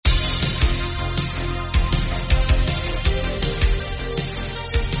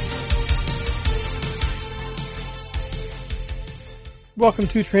Welcome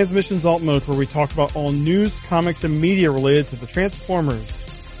to Transmissions Alt Mode, where we talk about all news, comics, and media related to the Transformers.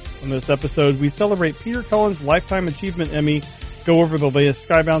 On this episode, we celebrate Peter Cullen's Lifetime Achievement Emmy, go over the latest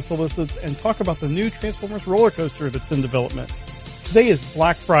Skybound solicits, and talk about the new Transformers roller coaster that's in development. Today is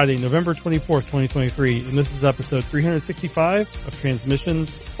Black Friday, November 24th, 2023, and this is episode 365 of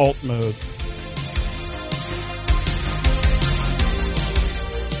Transmissions Alt Mode.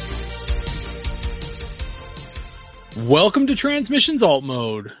 Welcome to Transmissions Alt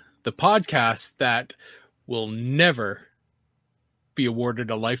Mode, the podcast that will never be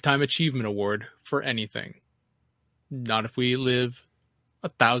awarded a Lifetime Achievement Award for anything. Not if we live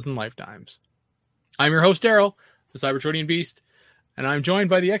 1,000 lifetimes. I'm your host, Daryl, the Cybertronian Beast, and I'm joined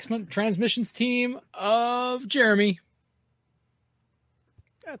by the excellent Transmissions team of Jeremy.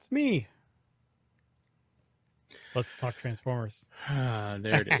 That's me. Let's talk Transformers.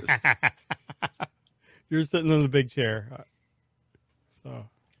 There it is. You're sitting in the big chair. So,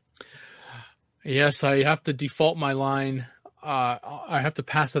 yes, I have to default my line. I have to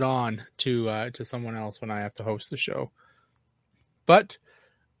pass it on to someone else when I have to host the show. But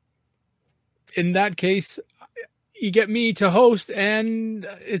in that case, you get me to host, and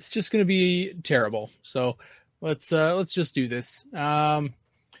it's just going to be terrible. So let's just do this. I'm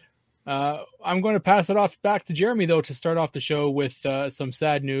going to pass it off back to Jeremy, though, to start off the show with some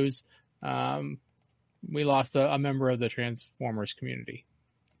sad news. We lost a member of the Transformers community.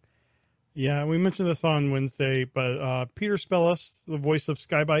 Yeah, we mentioned this on Wednesday, but Peter Spellis, the voice of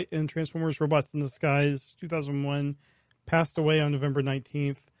Skybite in Transformers Robots in Disguise 2001, passed away on November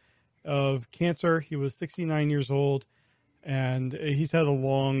 19th of cancer. He was 69 years old, and he's had a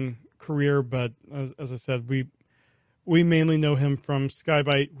long career, but as I said, we mainly know him from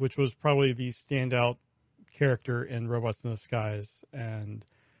Skybite, which was probably the standout character in Robots in Disguise, and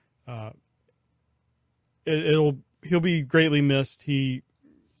he'll be greatly missed. He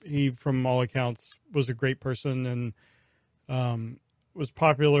from all accounts was a great person and was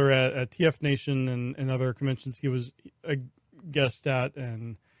popular at TF Nation and other conventions he was a guest at,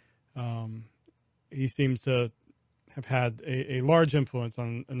 and he seems to have had a large influence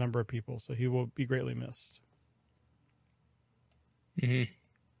on a number of people, so he will be greatly missed. Mm-hmm.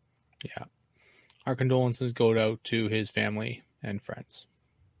 Yeah. Our condolences go out to his family and friends.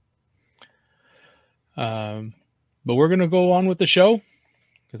 But we're going to go on with the show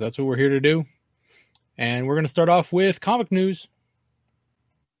because that's what we're here to do. And we're going to start off with comic news.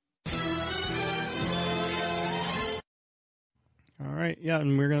 All right. Yeah.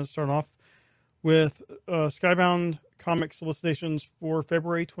 And we're going to start off with Skybound comic solicitations for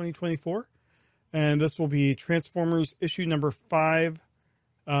February 2024. And this will be Transformers issue number 5.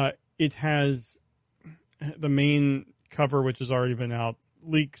 It has the main cover, which has already been out,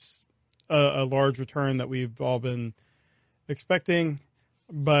 leaks a large return that we've all been expecting,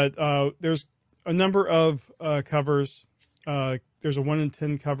 but there's a number of covers. There's a 1 in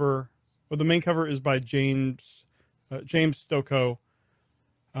 10 cover. Well, the main cover is by James Stokoe.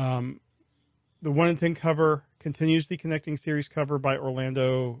 The 1 in 10 cover continues the connecting series cover by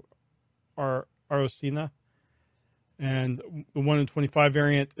Orlando Arocena, and the 1 in 25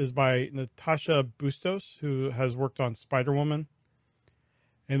 variant is by Natasha Bustos, who has worked on Spider-Woman.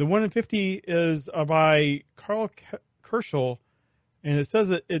 And the 1 in 50 is by Carl Kerschel, and it says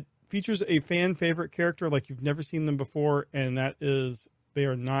that it features a fan favorite character like you've never seen them before, and that is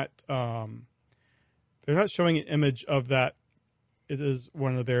they're not showing an image of that. It is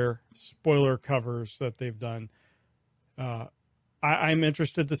one of their spoiler covers that they've done. I'm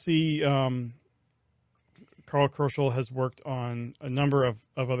interested to see. Carl Kerschel has worked on a number of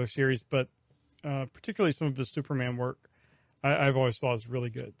other series, but particularly some of his Superman work I've always thought is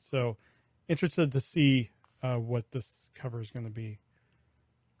really good. So interested to see what this cover is going to be.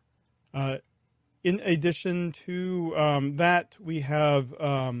 In addition to that, we have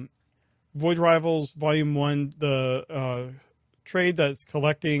Void Rivals Volume 1, the trade that's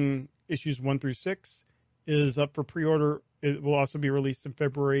collecting issues 1 through 6 is up for pre-order. It will also be released in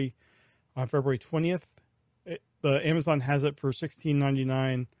February, on February 20th. The Amazon has it for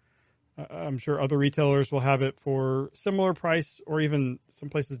 $16.99. I'm sure other retailers will have it for similar price, or even some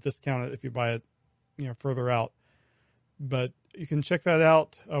places discount it if you buy it, further out. But you can check that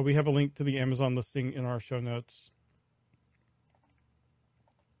out. We have a link to the Amazon listing in our show notes.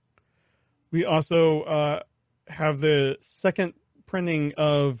 We also have the second printing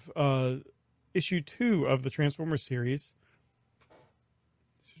of issue 2 of the Transformers series.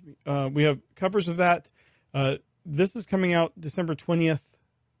 We have covers of that. This is coming out December 20th.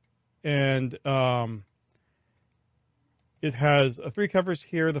 And it has 3 covers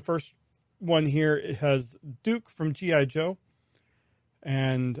here. The first one here, it has Duke from G.I. Joe.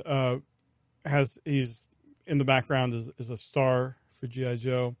 and he's in the background is a star for G.I.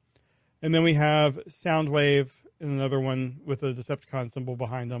 Joe. And then we have Soundwave and another one with a Decepticon symbol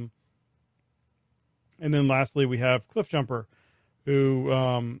behind him. And then lastly, we have Cliffjumper,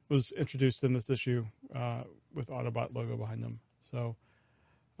 who was introduced in this issue with Autobot logo behind them. So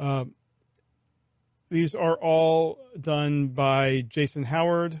these are all done by Jason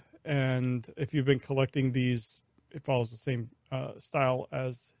Howard. And if you've been collecting these, it follows the same style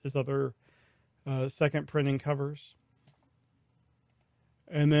as his other second printing covers.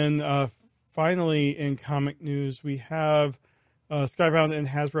 And then finally, in comic news, we have Skybound and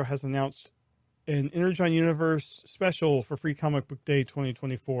Hasbro has announced an Energon Universe special for Free Comic Book Day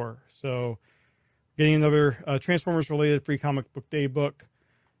 2024. So getting another Transformers-related Free Comic Book Day book.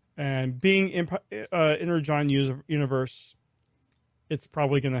 And being Energon Universe, it's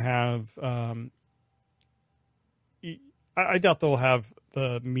probably going to have... I doubt they'll have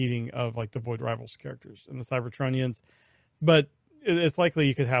the meeting of like the Void Rivals characters and the Cybertronians, but it's likely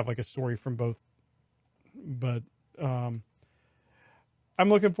you could have like a story from both. But I'm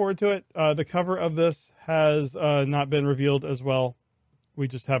looking forward to it. The cover of this has not been revealed as well. We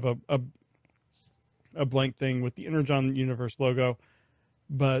just have a blank thing with the Energon Universe logo,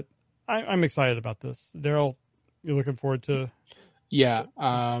 but I'm excited about this. Daryl, you're looking forward to? Yeah.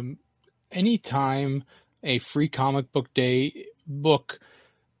 Anytime a Free Comic Book Day book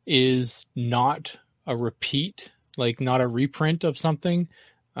is not a repeat, like not a reprint of something,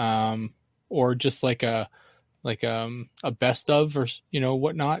 or just like a best of, or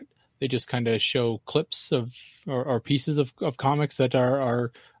whatnot. They just kind of show clips of or pieces of comics that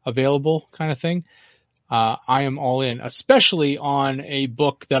are available, kind of thing. I am all in, especially on a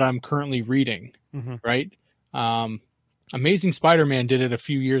book that I'm currently reading. Mm-hmm. Right? Amazing Spider-Man did it a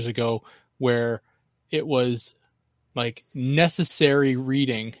few years ago, where it was like necessary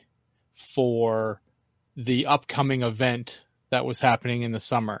reading for the upcoming event that was happening in the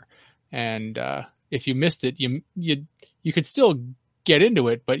summer. And if you missed it, you could still get into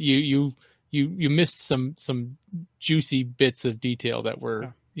it, but you missed some juicy bits of detail that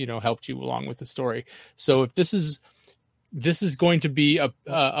were, helped you along with the story. So if this is going to be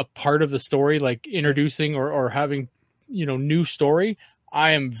a part of the story, like introducing or having, new story,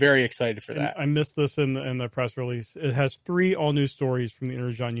 I am very excited for that. I missed this in the press release. It has 3 all new stories from the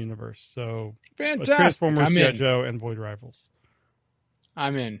Energon universe. So fantastic. Transformers, G.I. Joe, and Void Rivals.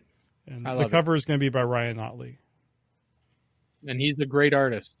 I'm in. And the cover is going to be by Ryan Otley. And he's a great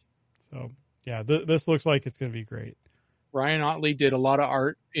artist. So yeah, this looks like it's going to be great. Ryan Otley did a lot of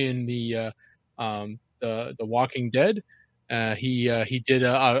art in the Walking Dead. He did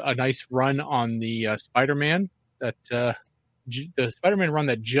a nice run on the Spider-Man that the Spider-Man run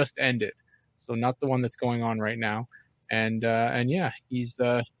that just ended, so not the one that's going on right now. And yeah, he's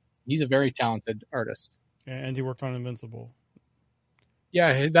a very talented artist. And he worked on Invincible.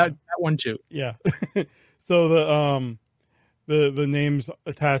 Yeah, that one too. Yeah. So the names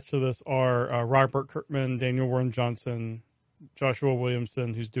attached to this are Robert Kirkman, Daniel Warren Johnson, Joshua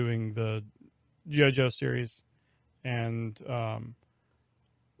Williamson, who's doing the G.I. Joe series, and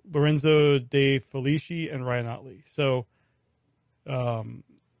Lorenzo De Felici and Ryan Otley. So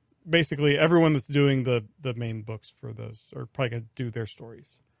basically everyone that's doing the main books for those are probably going to do their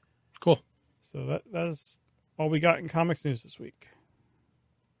stories. Cool. So that is all we got in comics news this week.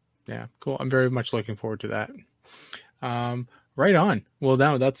 Yeah, cool. I'm very much looking forward to that. Right on. Well,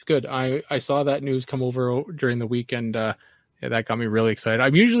 now that's good. I saw that news come over during the week, and that got me really excited.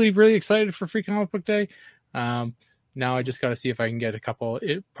 I'm usually really excited for Free Comic Book Day. Now I just got to see if I can get a couple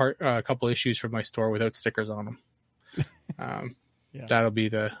issues from my store without stickers on them. Yeah. That'll be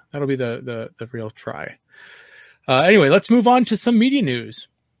the real try. Anyway, let's move on to some media news.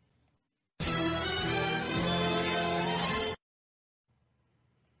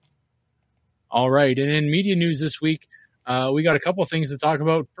 All right, and in media news this week, we got a couple of things to talk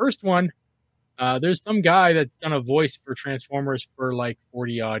about. First one, there's some guy that's done a voice for Transformers for like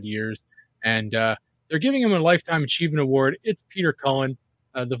 40 odd years, and they're giving him a Lifetime Achievement Award. It's Peter Cullen,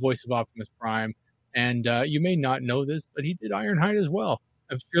 the voice of Optimus Prime. And you may not know this, but he did Ironhide as well.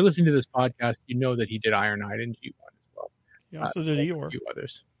 If you're listening to this podcast, you know that he did Ironhide in G1 as well. He also did Eeyore. A few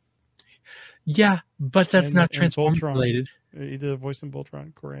others. Yeah, but that's not Transformers related. He did a voice in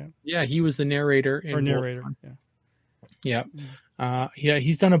Voltron, Koran. Yeah, he was the narrator in Voltron. Yeah. Yeah,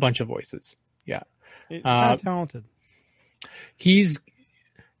 he's done a bunch of voices. Yeah. Kind of talented. He's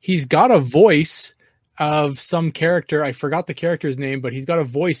got a voice of some character. I forgot the character's name, but he's got a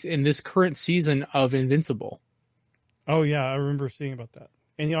voice in this current season of Invincible. Oh, yeah, I remember seeing about that.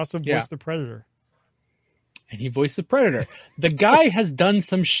 And he also voiced the Predator. and he voiced the Predator. The guy has done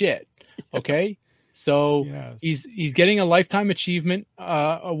some shit. Okay, so Yes. he's getting a lifetime achievement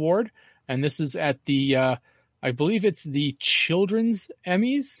award, and this is at the I believe it's the Children's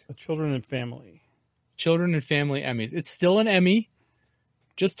Emmys, The Children and Family. Children and Family Emmys. It's still an Emmy.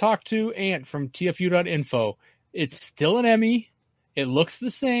 Just talk to Ant from TFU.info. It's still an Emmy. It looks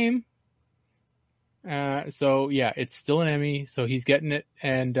the same. So yeah, it's still an Emmy. So he's getting it,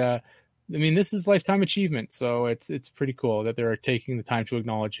 and I mean, this is lifetime achievement. So it's pretty cool that they're taking the time to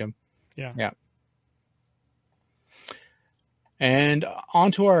acknowledge him. Yeah. And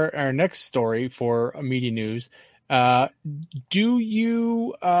on to our next story for media news. Do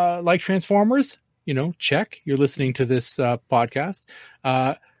you like Transformers? Check. You're listening to this podcast.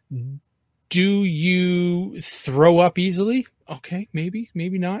 Do you throw up easily? Okay, maybe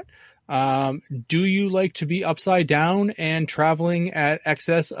not. Do you like to be upside down and traveling at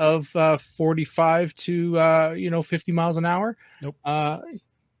excess of 45 to 50 miles an hour? Nope.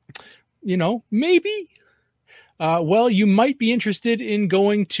 Maybe. Well, you might be interested in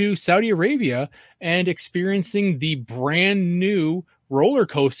going to Saudi Arabia and experiencing the brand new roller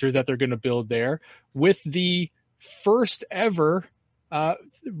coaster that they're going to build there with the first ever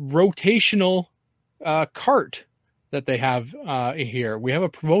rotational cart that they have here. We have a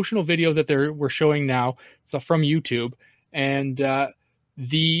promotional video that we're showing now. It's from YouTube, and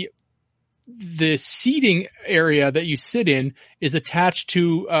the seating area that you sit in is attached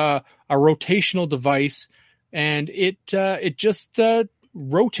to a rotational device, and it just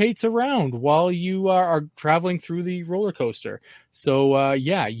rotates around while you are traveling through the roller coaster. So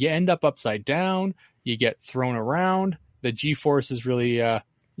you end up upside down, you get thrown around. The G-forces really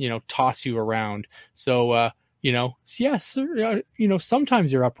toss you around. So yes,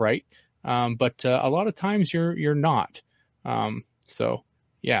 sometimes you're upright, but a lot of times you're not. So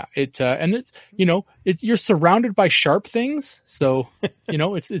yeah, and it's you're surrounded by sharp things, so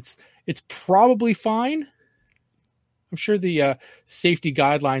it's probably fine. I'm sure the safety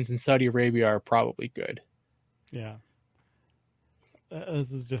guidelines in Saudi Arabia are probably good. Yeah.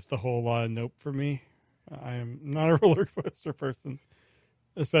 This is just a whole lot of nope for me. I am not a roller coaster person,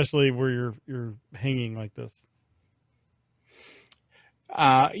 especially where you're hanging like this.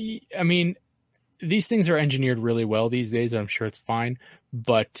 I mean, these things are engineered really well these days, and I'm sure it's fine.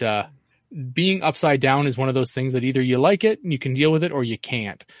 But being upside down is one of those things that either you like it and you can deal with it, or you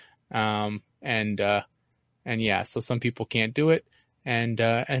can't. And yeah, so some people can't do it,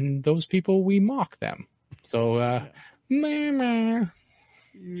 and those people, we mock them. So meh.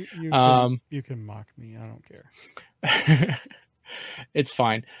 You can mock me. I don't care. It's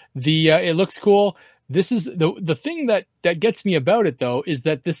fine. It looks cool. This is the thing that gets me about it, though, is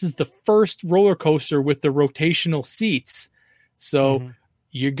that this is the first roller coaster with the rotational seats. So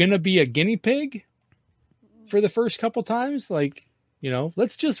you're gonna be a guinea pig for the first couple times. Like,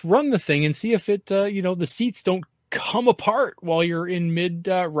 let's just run the thing and see if it, the seats don't come apart while you're in mid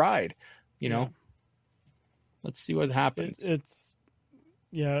ride. Let's see what happens.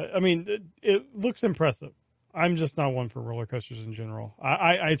 I mean, it looks impressive. I'm just not one for roller coasters in general.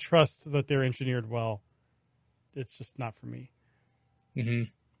 I trust that they're engineered well. It's just not for me. Mm-hmm.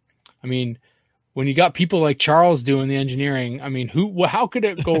 I mean, when you got people like Charles doing the engineering, I mean, how could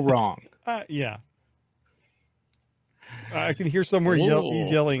it go wrong? Yeah. I can hear somewhere he's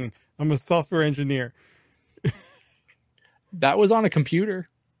yelling, "I'm a software engineer." That was on a computer.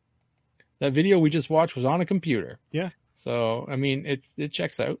 That video we just watched was on a computer. Yeah. So, I mean, it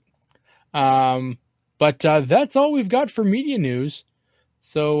checks out. But that's all we've got for media news.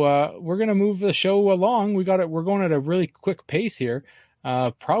 So we're going to move the show along. We're going at a really quick pace here,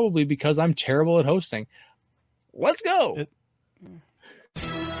 probably because I'm terrible at hosting. Let's go. All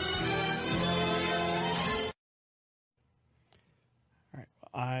right.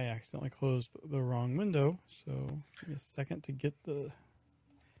 I accidentally closed the wrong window, so give me a second to get the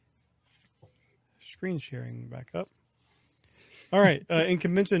screen sharing back up. All right. In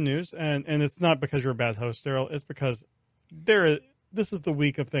convention news, and it's not because you're a bad host, Daryl. It's because this is the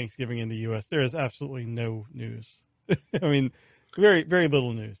week of Thanksgiving in the U.S. There is absolutely no news. I mean, very, very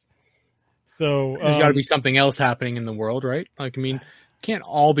little news. So there's got to be something else happening in the world, right? Like, I mean, can't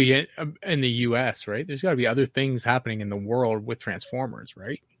all be in the U.S., right? There's got to be other things happening in the world with Transformers,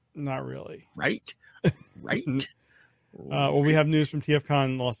 right? Not really. Right? Well, we have news from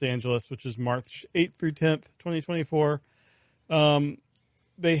TFCon Los Angeles, which is March 8th through 10th, 2024.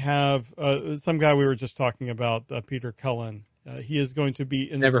 They have some guy we were just talking about, Peter Cullen. He is going to be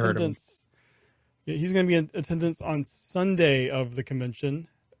in attendance. Heard of him. He's going to be in attendance on Sunday of the convention,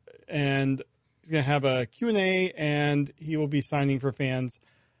 and he's going to have a Q&A, and he will be signing for fans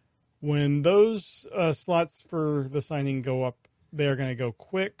When those slots for the signing go up, they are going to go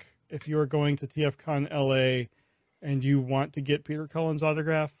quick. If you are going to TFCon LA and you want to get Peter Cullen's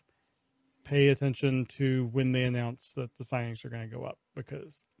autograph, pay attention to when they announce that the signings are going to go up,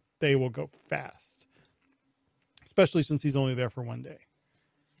 because they will go fast, especially since he's only there for one day.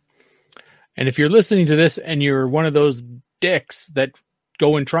 And if you're listening to this and you're one of those dicks that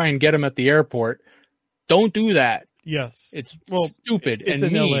go and try and get him at the airport, don't do that. Yes. It's stupid. It's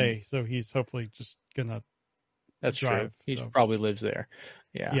and in mean. LA, so he's hopefully just going to That's drive. True. He probably lives there.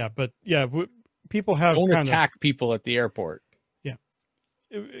 Yeah. Yeah, but yeah, people have don't attack people at the airport. Yeah.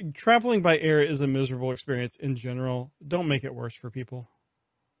 Traveling by air is a miserable experience in general. Don't make it worse for people.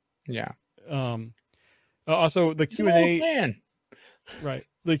 Yeah. Also, the Q&A. Right.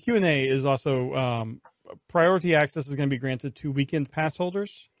 The Q&A is also priority access is going to be granted to weekend pass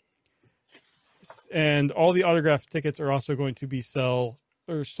holders. And all the autograph tickets are also going to be sold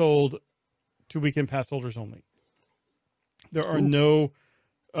to weekend pass holders only. There are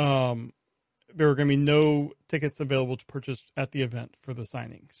there are going to be no tickets available to purchase at the event for the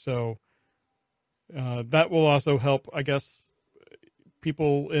signing. So that will also help, I guess,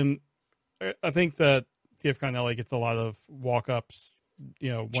 people I think that TFCon LA gets a lot of walk-ups,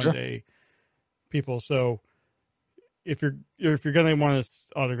 one day people. So if you're going to want to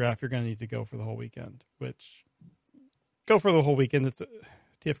autograph, you're going to need to go for the whole weekend. Go for the whole weekend.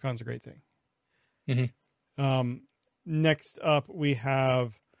 TFCon's a great thing. Mm-hmm. Next up, we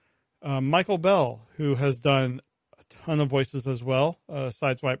have Michael Bell, who has done a ton of voices as well.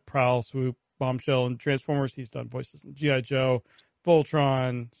 Sideswipe, Prowl, Swoop, Bombshell, and Transformers. He's done voices in G.I. Joe,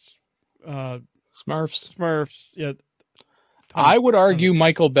 Voltron, Smurfs. Yeah. I would argue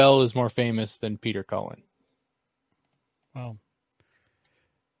Michael Bell is more famous than Peter Cullen. Well,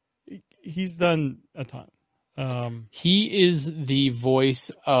 he's done a ton. He is the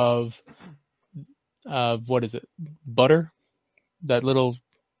voice of what is it? Butter? That little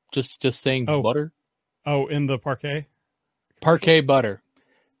just saying butter? Oh, in the Parquet Butter.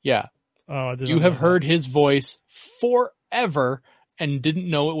 Yeah. Oh, you have heard his voice forever and didn't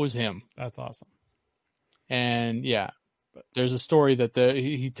know it was him. That's awesome. And yeah, there's a story that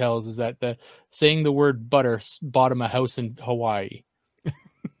he tells is that saying the word butter bought him a house in Hawaii.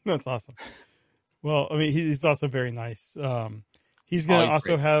 That's awesome. Well, I mean, he's also very nice. He's going to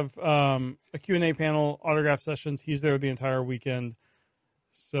also have a Q&A panel, autograph sessions. He's there the entire weekend.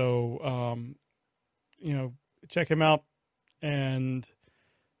 So, check him out. And,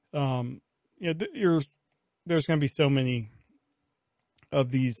 there's going to be so many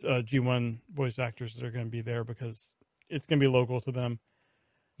of these G1 voice actors that are going to be there because it's going to be local to them.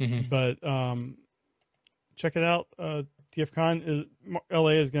 Mm-hmm. But check it out. TFCon LA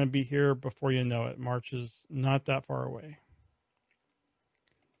is going to be here before you know it. March is not that far away.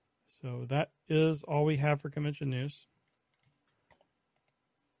 So that is all we have for convention news.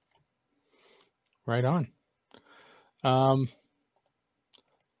 Right on.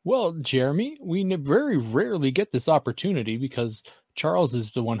 Well, Jeremy, we very rarely get this opportunity because Charles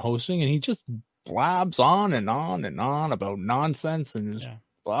is the one hosting and he just blabs on and on and on about nonsense and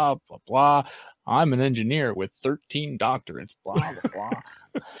blah, blah, blah. I'm an engineer with 13 doctorates, blah, blah,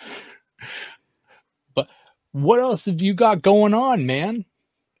 blah. But what else have you got going on, man?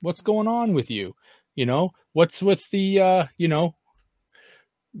 What's going on with you? What's with the,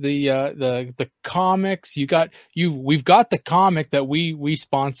 the comics? We've got the comic that we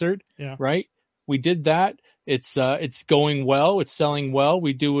sponsored, right? We did that. It's going well. It's selling well.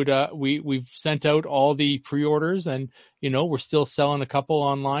 We do it. We've sent out all the pre-orders and, we're still selling a couple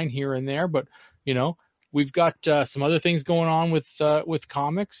online here and there, but we've got some other things going on with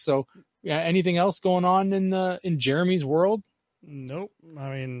comics. So anything else going on in Jeremy's world? Nope. I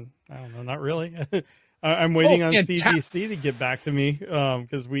mean, I don't know. Not really. I'm waiting on CGC to get back to me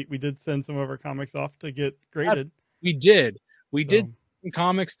because we did send some of our comics off to get graded. We did some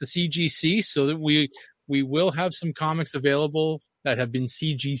comics to CGC so that we will have some comics available that have been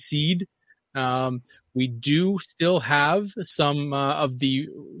CGC'd. We do still have some of the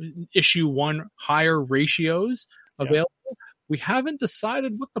issue 1 higher ratios available. We haven't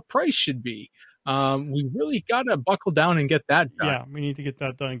decided what the price should be. We really got to buckle down and get that done. Yeah, we need to get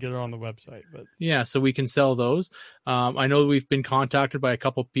that done and get it on the website. But yeah, so we can sell those. I know we've been contacted by a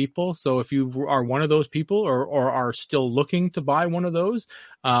couple people. So if you are one of those people or are still looking to buy one of those,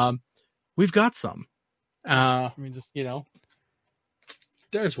 we've got some.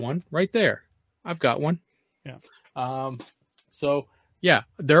 There's one right there. I've got one. Yeah. So yeah,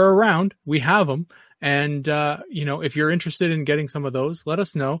 they're around. We have them. And, if you're interested in getting some of those, let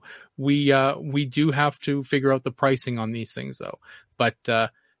us know. We do have to figure out the pricing on these things though. But,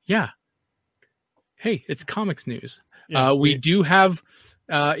 Yeah. Hey, it's comics news. Yeah, we do have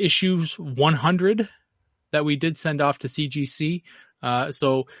issues 100 that we did send off to CGC.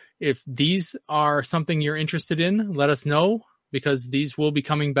 So if these are something you're interested in, let us know, because these will be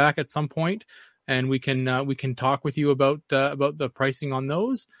coming back at some point, and we can talk with you about the pricing on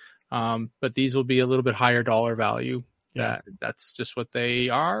those. But these will be a little bit higher dollar value. Yeah. That's just what they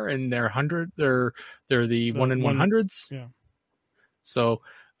are, and they're 100. They're the 1 in 100s. Yeah. So,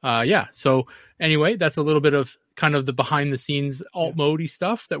 yeah. So anyway, that's a little bit of kind of the behind the scenes alt mode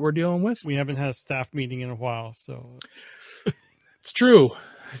stuff that we're dealing with. We haven't had a staff meeting in a while, so it's true.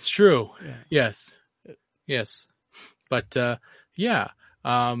 It's true. Yeah. Yes. Yes. But, yeah.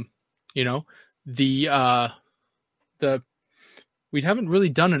 You know, we haven't really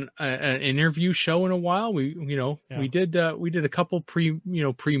done an interview show in a while. We did a couple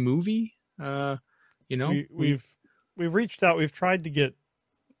pre-movie, we've reached out. We've tried to get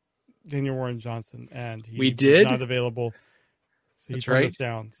Daniel Warren Johnson, and he was not available. So he turned us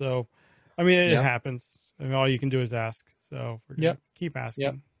down. So, I mean, it happens. I mean, all you can do is ask. So we're going to keep asking.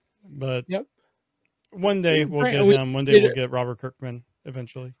 Yep. But one day we'll get him. One day we'll get Robert Kirkman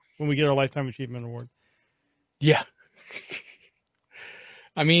eventually, when we get our Lifetime Achievement Award. Yeah.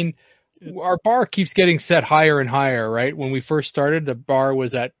 I mean, our bar keeps getting set higher and higher, right? When we first started, the bar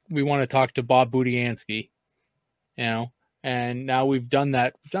was we want to talk to Bob Budiansky, and now we've done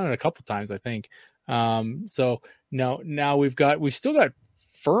that. We've done it a couple times, I think. So now we've still got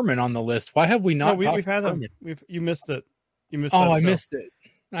Furman on the list. Why have we not? No, we've had him. You missed it. You missed. Oh, I missed it.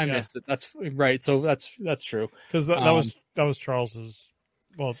 I missed it. That's right. So that's true. Because that was Charles's.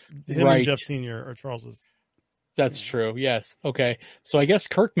 Well, him and Jeff Senior are Charles's. That's true. Yes. Okay. So I guess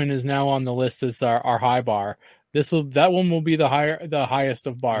Kirkman is now on the list as our high bar. That one will be the highest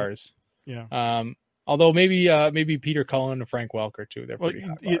of bars. Yeah. Although maybe Peter Cullen and Frank Welker too. They're pretty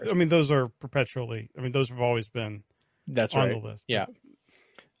high bars. I mean, those are perpetually. I mean, those have always been. That's on right. the list. Yeah.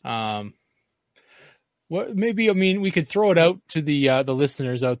 What we could throw it out to the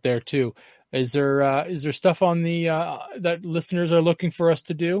listeners out there too. Is there stuff on the that listeners are looking for us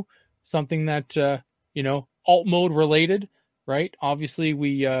to do? Something that alt mode related, right? Obviously,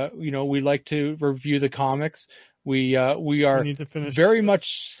 we like to review the comics. We are very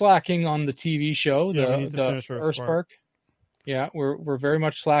much slacking on the TV show, the Earthspark. Yeah, we're very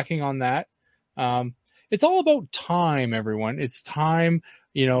much slacking on that. It's all about time, everyone. It's time.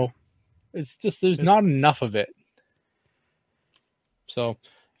 It's just there's not enough of it. So,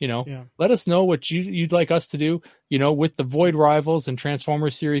 let us know what you'd like us to do. With the Void Rivals and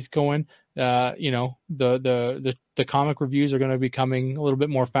Transformers series going, the comic reviews are going to be coming a little bit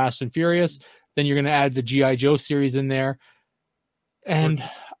more fast and furious. Then you're going to add the G.I. Joe series in there. And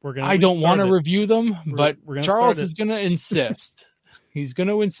I don't want to review them, but Charles is going to insist. He's going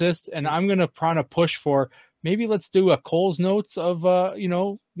to insist, and I'm going to try to push for maybe let's do a Cole's Notes of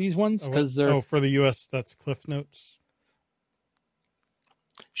these ones, because they're for the US. That's Cliff Notes.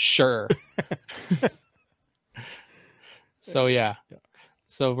 Sure. So yeah.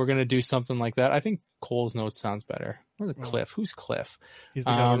 So we're gonna do something like that. I think Cole's Notes sounds better. Where's Cliff? Who's Cliff? He's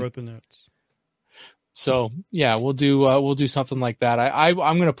the guy who wrote the notes. So yeah, we'll do something like that.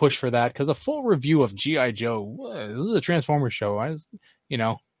 I'm gonna push for that, because a full review of G.I. Joe, this is a Transformers show.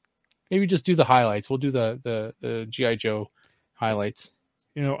 Maybe just do the highlights. We'll do the G.I. Joe highlights.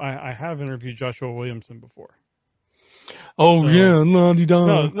 I have interviewed Joshua Williamson before. Oh, yeah,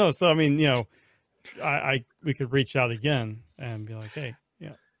 no. So I mean, we could reach out again and be like,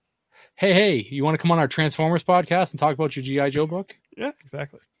 hey, you want to come on our Transformers podcast and talk about your G.I. Joe book? Yeah,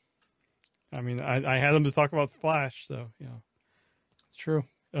 exactly. I mean, I had him to talk about Flash, so it's true.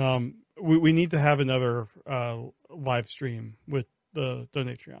 We need to have another live stream with the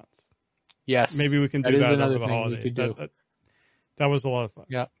Donatrions. Yes, maybe we can do that over the holidays. That was a lot of fun.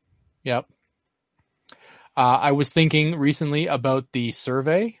 Yep. I was thinking recently about the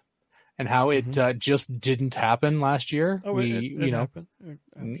survey and how it just didn't happen last year. Oh, it happened.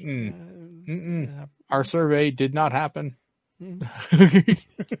 Our survey did not happen. And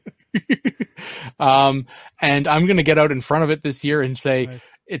I'm going to get out in front of it this year and say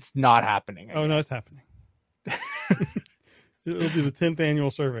it's not happening again. Oh, no, it's happening. It'll be the 10th annual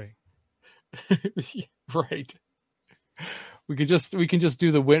survey. Right. We can just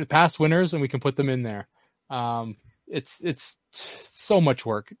do the past winners and we can put them in there. It's so much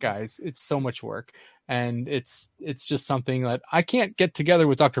work, guys. It's so much work. And it's just something that I can't get together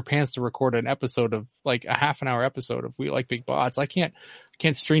with Dr. Pants to record an episode of like a half an hour episode of We Like Big Bots. I can't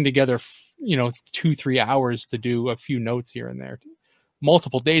string together, 2-3 hours to do a few notes here and there,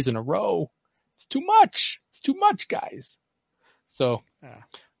 multiple days in a row. It's too much. It's too much, guys. So,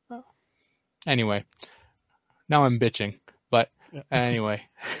 Anyway, now I'm bitching, but Yeah. anyway.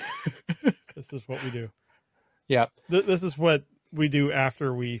 This is what we do. Yeah. This is what we do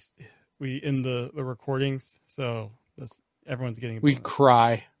after we end the recordings. So everyone's getting a we bonus.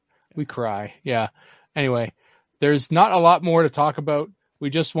 cry. Yeah. We cry. Yeah. Anyway, there's not a lot more to talk about.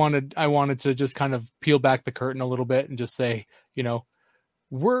 I wanted to just kind of peel back the curtain a little bit and just say,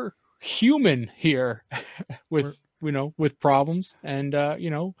 we're human here with problems, and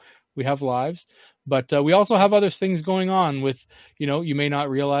we have lives, but we also have other things going on with, you may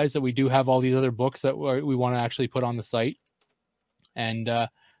not realize that we do have all these other books that we want to actually put on the site. And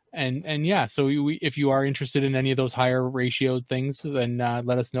yeah, so if you are interested in any of those higher ratioed things, then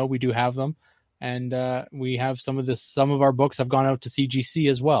let us know. We do have them. And we have some of our books have gone out to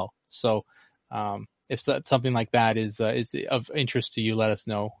CGC as well. So if something like that is of interest to you, let us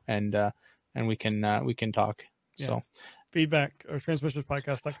know, and we can talk. Yeah. So feedback or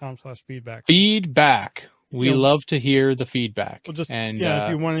transmissionspodcast.com/feedback. Feedback. We love to hear the feedback. Well, if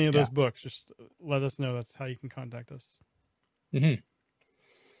you want any of those books, just let us know. That's how you can contact us. Mm-hmm.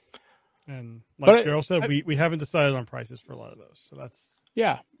 And like Daryl said, we haven't decided on prices for a lot of those. So that's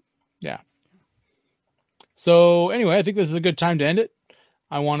yeah. So anyway, I think this is a good time to end it.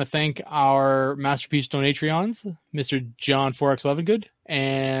 I want to thank our Masterpiece Donatrions, Mr. John Forex Levengood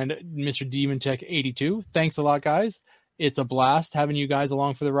and Mr. Demon Tech 82. Thanks a lot, guys. It's a blast having you guys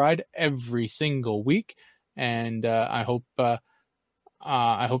along for the ride every single week. And I hope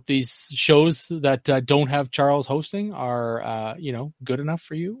these shows that don't have Charles hosting are, good enough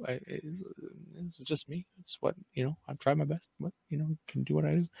for you. It's just me. It's what, I've tried my best. What, can do what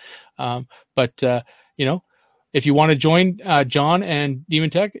I do. But if you want to join John and Demon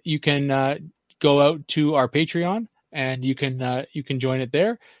Tech, you can go out to our Patreon, and you can join it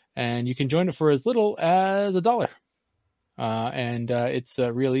there, and you can join it for as little as $1. And it's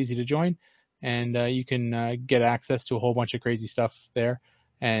real easy to join, and you can get access to a whole bunch of crazy stuff there.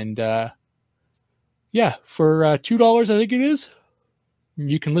 And for $2, I think it is,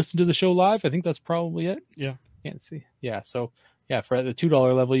 you can listen to the show live. I think that's probably it. Yeah. Can't see. Yeah. So for the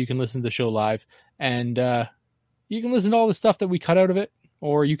 $2 level, you can listen to the show live, and you can listen to all the stuff that we cut out of it,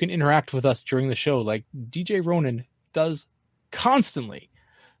 or you can interact with us during the show like DJ Ronan does constantly.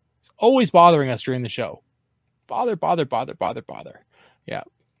 It's always bothering us during the show. Bother. Yeah.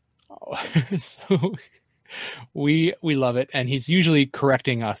 So we love it, and he's usually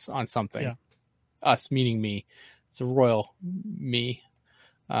correcting us on something. Yeah. Us meaning me. It's a royal me.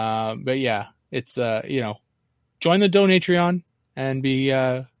 But yeah, it's join the Donatreon and be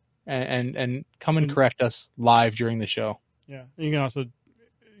and come and correct us live during the show. Yeah. And you can also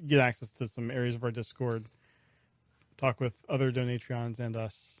get access to some areas of our Discord, talk with other Donatreons and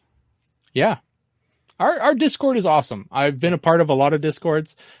us. Yeah. Our Discord is awesome. I've been a part of a lot of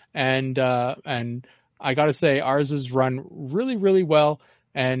Discords, and I got to say ours is run really, really well,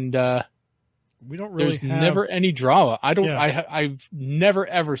 and we don't really there's never any drama. I've never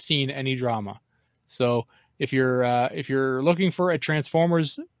ever seen any drama. So if you're looking for a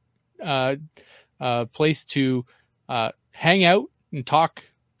Transformers place to hang out and talk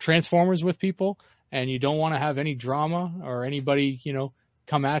Transformers with people, and you don't want to have any drama or anybody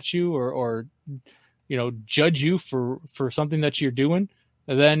come at you or judge you for something that you're doing,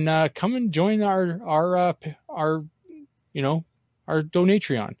 then come and join our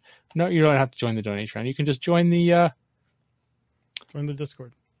Donatreon. No, you don't have to join the Donatreon. You can just join the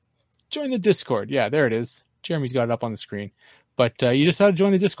Discord. Join the Discord. Yeah, there it is. Jeremy's got it up on the screen. But you just have to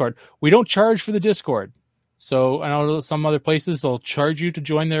join the Discord. We don't charge for the Discord. So I know some other places they'll charge you to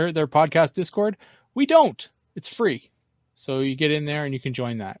join their podcast Discord. We don't. It's free. So you get in there and you can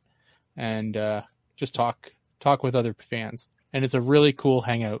join that. And just talk with other fans. And it's a really cool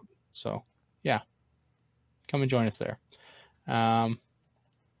hangout. So yeah. Come and join us there. I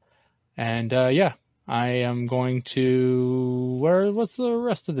am going to what's the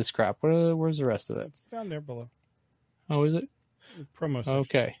rest of this crap? Where's the rest of it? It's down there below. Oh, is it? Promos.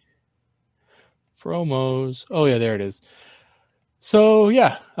 Okay. Promos. Oh yeah, there it is. So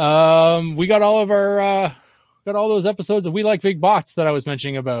yeah, we got all of our got all those episodes of We Like Big Bots that I was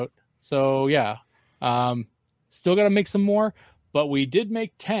mentioning about. So yeah, still got to make some more, but we did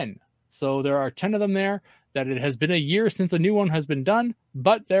make 10. So there are 10 of them there. That it has been a year since a new one has been done,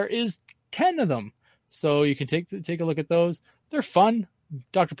 but there is 10 of them. So you can take a look at those. They're fun.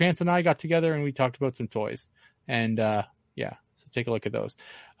 Dr. Pants and I got together and we talked about some toys. And so take a look at those.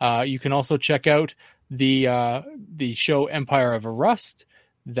 You can also check out the show Empire of Rust.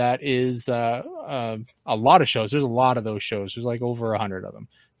 That is a lot of shows. There's a lot of those shows. There's like over 100 of them.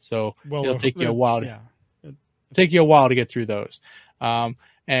 So it'll take you a while. Take you a while to get through those.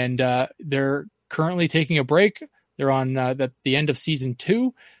 and they're currently taking a break. They're on the end of season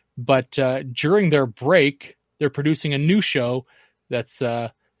 2, but during their break, they're producing a new show that's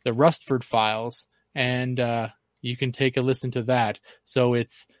the Rustford Files, and you can take a listen to that. So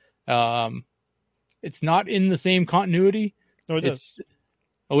it's not in the same continuity. No, it is.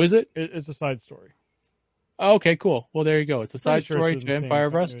 Oh, is it? It's a side story. Oh, okay, cool. Well, there you go. It's a side Pretty sure story it's to in the same Empire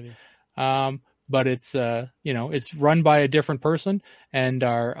of Rust. continuity. But it's it's run by a different person, and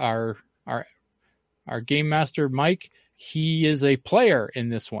our game master Mike, he is a player in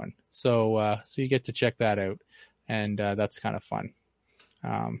this one. So you get to check that out, and that's kind of fun.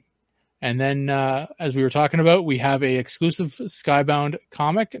 And then as we were talking about, we have a exclusive Skybound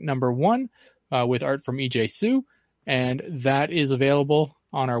comic #1 with art from EJ Sue, and that is available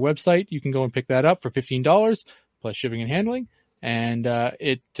on our website. You can go and pick that up for $15 plus shipping and handling, and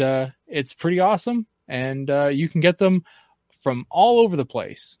it's pretty awesome. And you can get them from all over the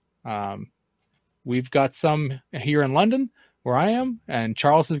place. We've got some here in London, where I am, and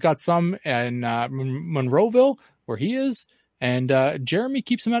Charles has got some in Monroeville, where he is, and Jeremy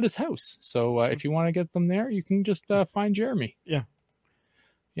keeps them at his house. So if you want to get them there, you can just find Jeremy. Yeah.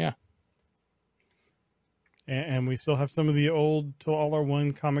 Yeah. And we still have some of the old Till All Are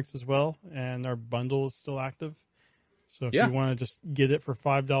One comics as well, and our bundle is still active. So if you want to just get it for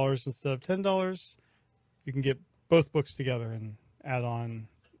 $5 instead of $10, you can get both books together and add on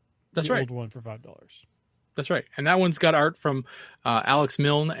old one for $5. That's right. And that one's got art from Alex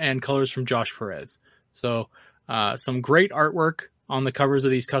Milne and colors from Josh Perez. So some great artwork on the covers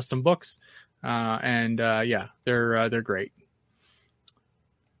of these custom books. They're great.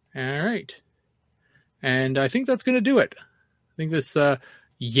 All right. And I think that's going to do it. I think this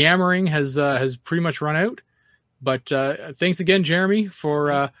yammering has pretty much run out. But thanks again, Jeremy,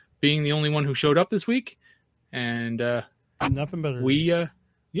 for being the only one who showed up this week. And nothing better. I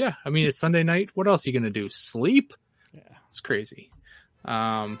mean, it's Sunday night. What else are you going to do? Sleep? Yeah. It's crazy.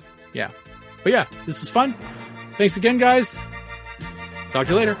 But yeah, this is fun. Thanks again, guys. Talk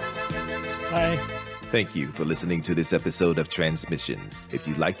to you later. Bye. Thank you for listening to this episode of Transmissions. If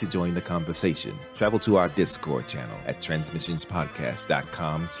you'd like to join the conversation, travel to our Discord channel at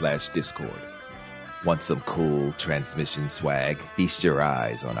transmissionspodcast.com/Discord. Want some cool transmission swag? Feast your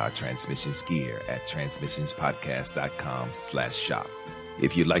eyes on our transmissions gear at transmissionspodcast.com/shop.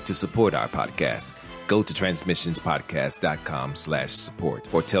 If you'd like to support our podcast, go to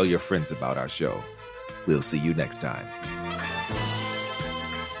transmissionspodcast.com/support or tell your friends about our show. We'll see you next time.